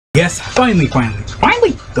yes, finally,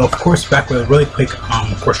 though, of course, back with a really quick,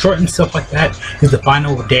 for short and stuff like that. Is the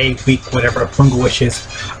final day, week, whatever, Porunga wishes.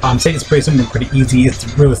 Say it's pretty simple, pretty easy. It's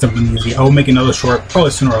really simple and easy. I will make another short,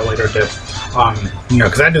 probably sooner or later, to, you know,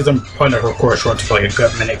 because I did some probably not record shorts for like a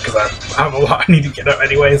good minute, because I have a lot I need to get up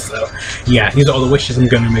anyway. So, yeah, these are all the wishes. I'm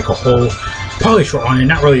going to make a whole, probably short on it,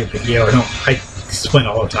 not really a video. I explain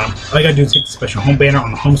all the time. All I gotta do is take the special home banner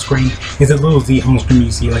on the home screen. Is a little Z home screen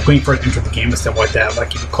you see, like when you first enter the game and stuff like that.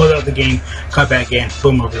 Like you can close out the game, cut back in,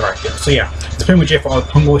 boom, over right there. So yeah, that's pretty much it for all the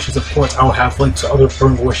Porunga wishes. Of course, I will have links to other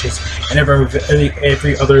Porunga wishes and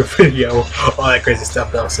every other video, all that crazy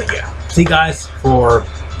stuff though. So yeah, see you guys for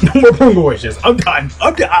more Porunga wishes. I'm done.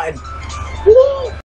 Woo!